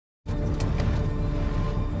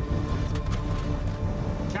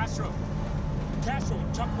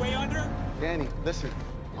way under? Danny, listen.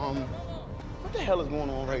 What the hell is going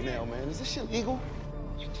on right now, man? Is this shit legal?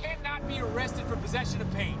 You cannot be arrested for possession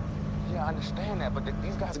of paint. Yeah, I understand that, but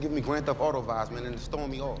these guys are giving me Grand Theft Auto vibes, man, and they're throwing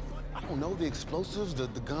me off. I don't know, the explosives, the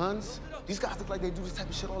guns. These guys look like they do this type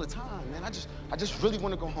of shit all the time, man. I just really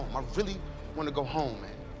want to go home. I really want to go home, man.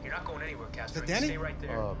 You're not going anywhere, Castro. Danny? Stay right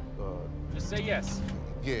there. Just say yes.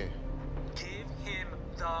 Yeah. Give him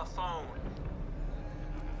the phone.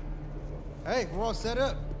 Hey, we're all set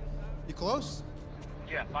up. You close?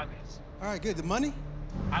 Yeah, 5 minutes. All right, good. The money?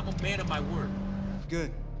 I'm a man of my word.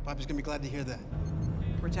 Good. Papa's gonna be glad to hear that.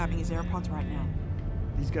 We're tapping his AirPods right now.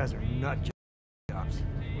 These guys are nut jobs.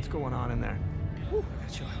 What's going on in there? Whew, I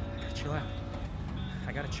gotta chill out.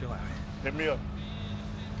 I gotta chill out. Hit me up.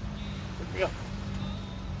 Hit me up.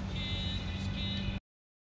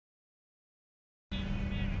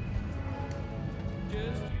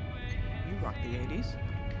 You rock the 80s.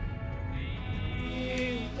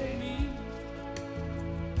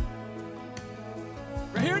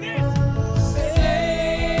 Right here it is!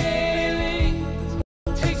 Sailing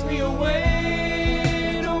takes me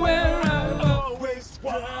away to where I always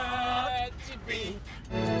wanted to be.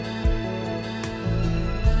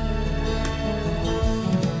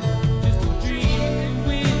 Just a dream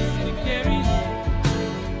with to carry.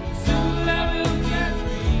 Soon I will get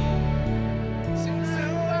free. Soon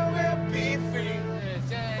I will be free.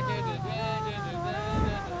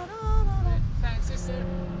 Thanks, sister.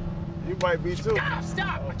 You might be too.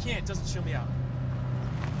 Stop! I can't. It doesn't chill me out.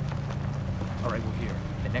 All right, we're here.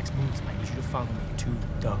 The next move is I need you to follow me to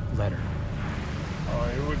the letter. All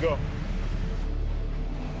right, here we go.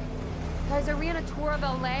 Guys, are we on a tour of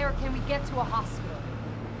LA or can we get to a hospital?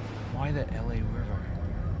 Why the LA River?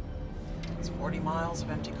 It's 40 miles of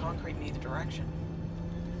empty concrete in either direction.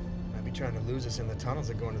 Might be trying to lose us in the tunnels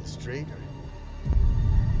that go into the street.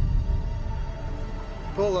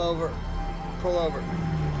 Pull over. Pull over.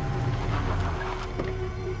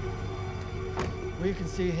 We can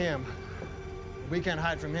see him. We can't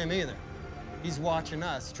hide from him either. He's watching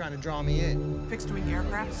us, trying to draw me in. Fixed wing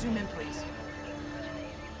aircraft, zoom in, please.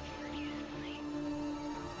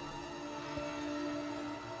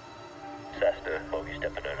 Cessna, bogey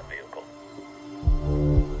stepping out of vehicle.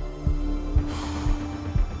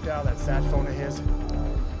 Dial that sat phone of his.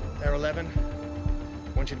 Air 11. I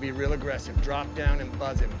want you to be real aggressive. Drop down and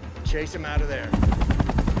buzz him. Chase him out of there.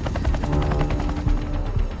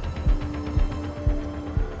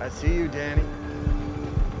 I see you, Danny.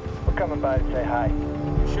 We're coming by to say hi.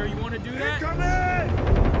 You sure you want to do that? Come in!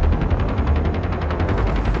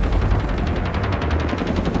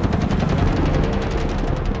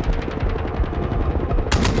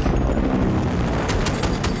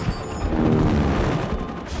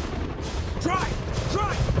 Try!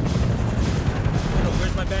 No,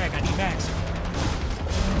 where's my bag? I need Max.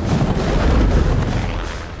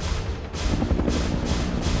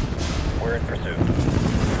 We're in pursuit.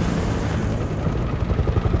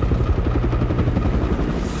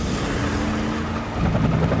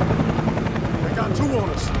 They got two on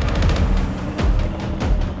us.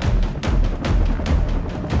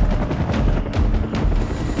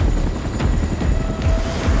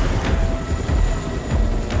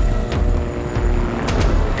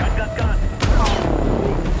 Gun.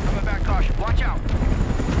 Coming back, caution. Watch out.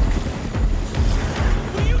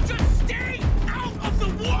 Will you just stay out of the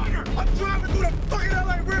water? I'm driving through the fucking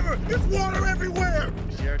LA River. There's water everywhere.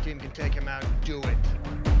 The air team can take him out and do it.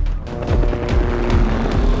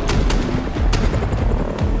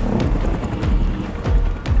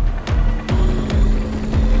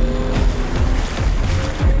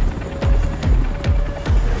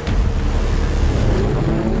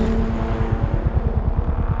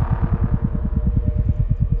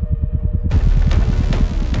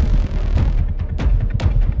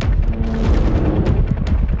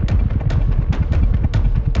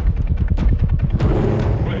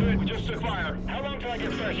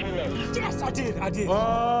 I did.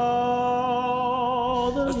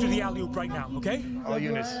 Let's do the alley-oop right now, okay? All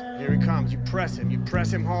units, here he comes. You press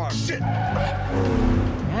him hard. Shit!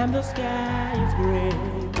 And the sky is gray.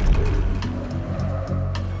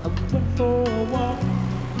 I went for a walk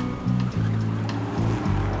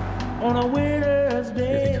on a winter's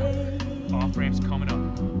day. Off-ramp's coming up.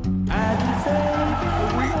 I'd be safe.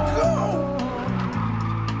 Here we go!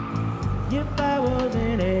 If I was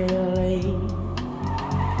in LA.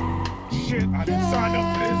 Shit, I didn't sign up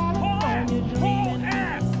for this. Haul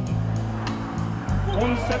ass!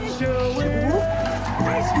 On such a winter.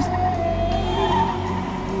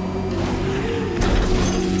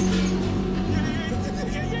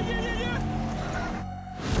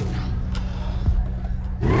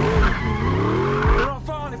 They're all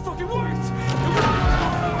falling.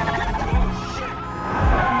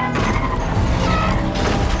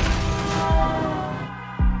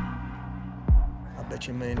 Bet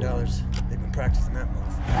you $1 million they've been practicing that move.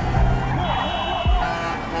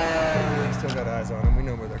 We still got eyes on them. We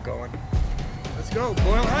know where they're going. Let's go,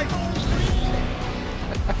 Boyle Heights.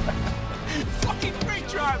 Fucking great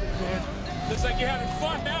driving, man. Looks like you're having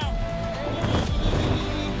fun now.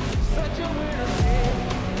 Such a winner, man.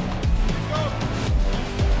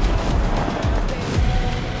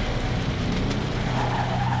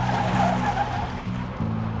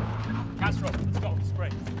 Castro, let's go. Spray.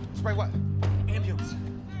 Spray what? Ambulance.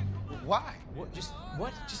 Why? What? Just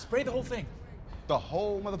what? Just spray the whole thing. The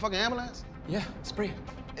whole motherfucking ambulance? Yeah, spray it.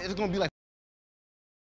 It's gonna be like